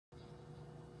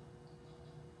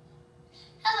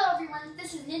everyone,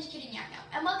 this is Ninja Kitty Meow Meow,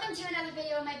 and welcome to another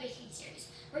video in my baking series,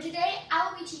 where today I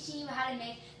will be teaching you how to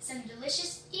make some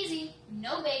delicious, easy,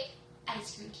 no-bake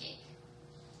ice cream cake.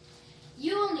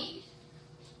 You will need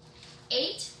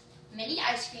 8 mini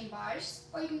ice cream bars,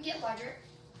 or you can get larger,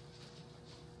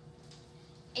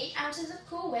 8 ounces of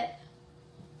Cool Whip,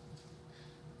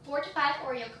 4 to 5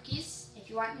 Oreo cookies, if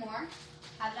you want more,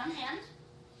 have it on hand,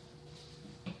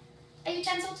 a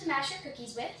utensil to mash your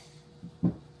cookies with,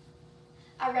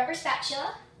 a rubber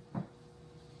spatula,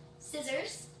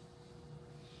 scissors,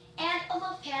 and a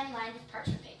loaf pan lined with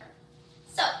parchment paper.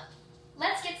 So,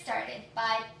 let's get started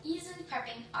by easily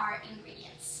prepping our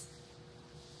ingredients.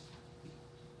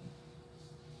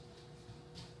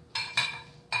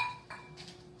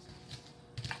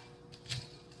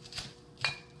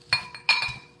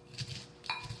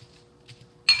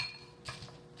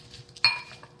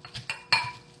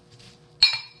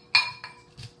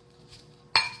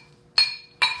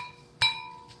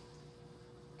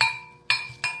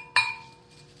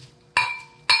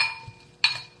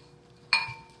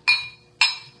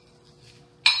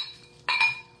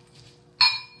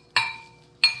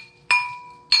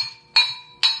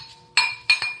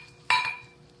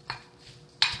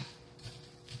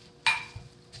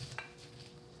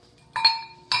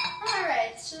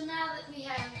 So now that we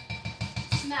have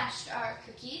smashed our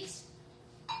cookies,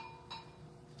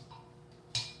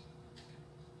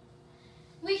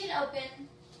 we can open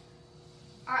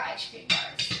our ice cream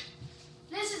bars.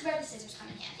 This is where the scissors come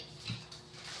in handy.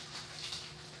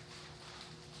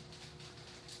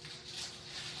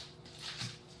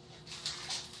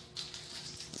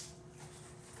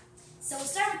 So we'll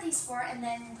start with these 4 and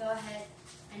then we'll go ahead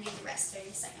and do the rest during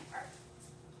the second part.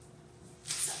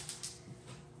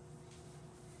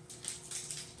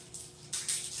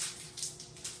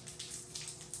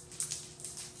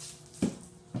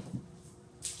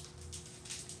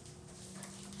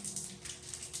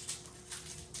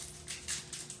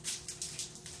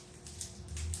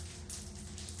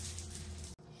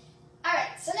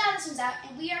 So now this one's out,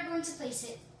 and we are going to place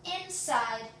it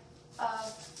inside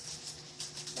of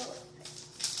the liquid.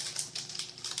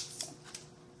 So,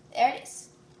 there it is.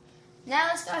 Now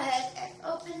let's go ahead and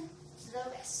open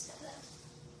the rest of them.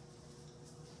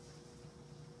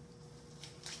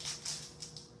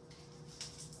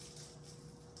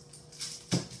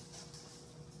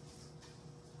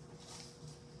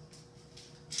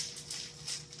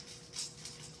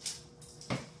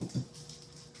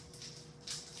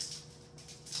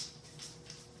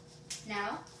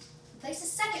 Now, place the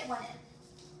second one in,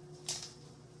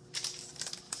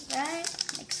 right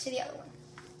next to the other one.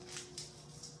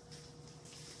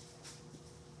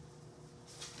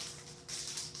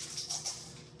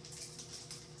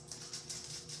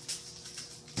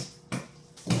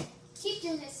 Keep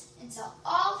doing this until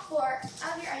all 4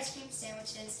 of your ice cream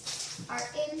sandwiches are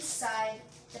inside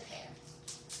the pan.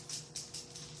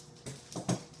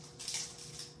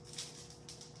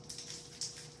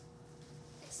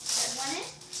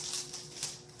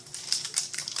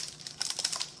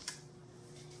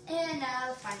 And now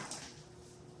the final one.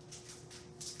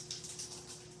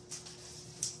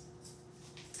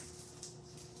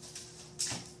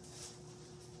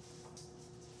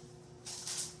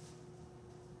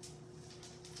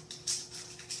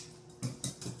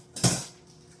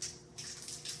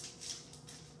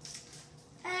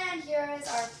 And here is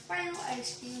our final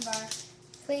ice cream bar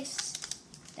placed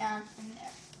down in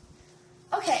there.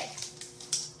 Okay,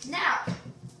 now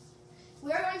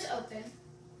we are going to open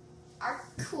our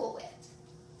Cool Whip.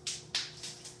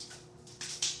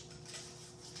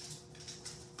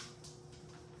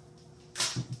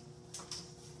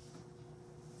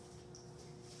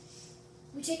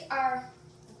 We take our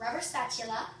rubber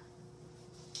spatula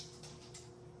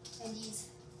and use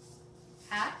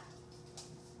half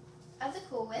of the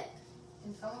Cool Whip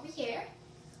and come over here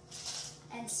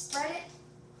and spread it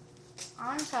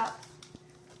on top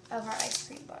of our ice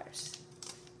cream bars.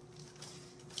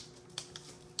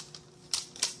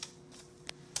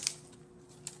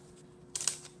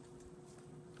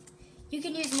 You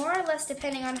can use more or less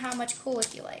depending on how much Cool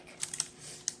Whip you like.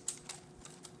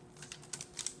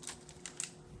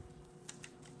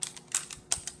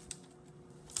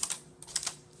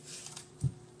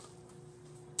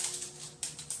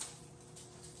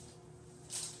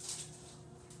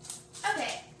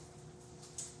 Okay,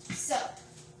 so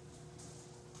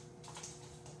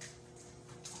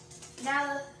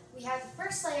now we have the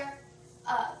first layer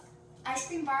of ice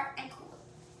cream bar and Cool Whip.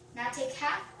 Now take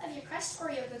half of your crushed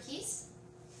Oreo cookies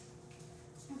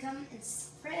and come and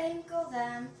sprinkle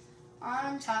them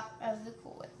on top of the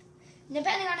Cool Whip.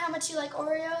 Depending on how much you like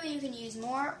Oreo, you can use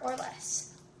more or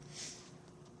less.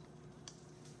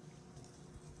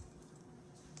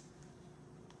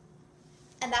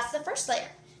 And that's the first layer.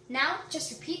 Now,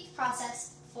 just repeat the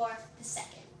process for the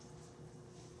second.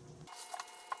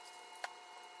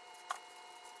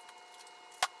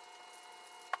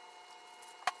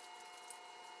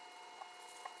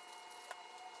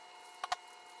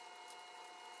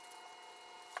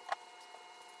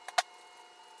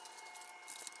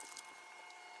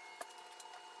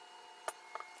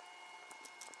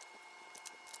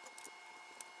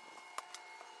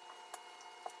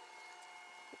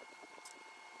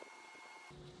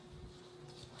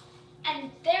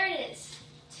 And there it is,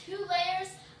 2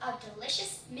 layers of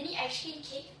delicious mini ice cream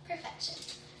cake perfection.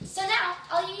 So now,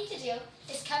 all you need to do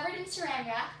is cover it in Saran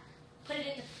Wrap, put it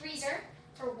in the freezer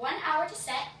for 1 hour to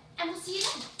set, and we'll see you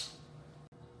then.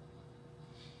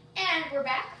 And we're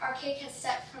back. Our cake has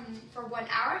set for 1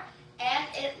 hour, and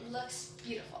it looks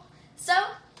beautiful. So,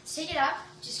 to take it up,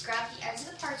 just grab the ends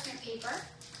of the parchment paper,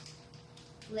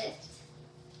 lift,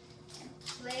 and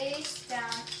place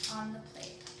down on the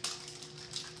plate.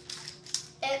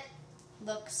 It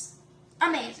looks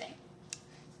amazing.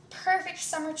 Perfect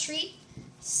summer treat,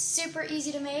 super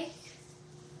easy to make,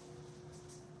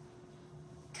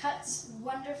 cuts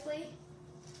wonderfully,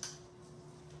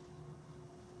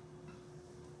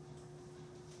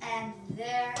 and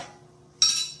there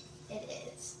it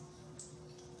is.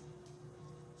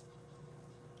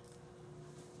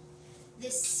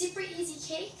 This super easy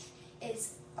cake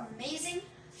is amazing,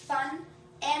 fun,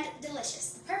 and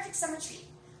delicious. The perfect summer treat.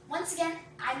 Once again,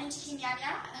 I'm Ninja King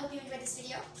Yanya. I hope you enjoyed this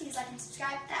video. Please like and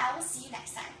subscribe, and I will see you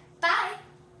next time. Bye!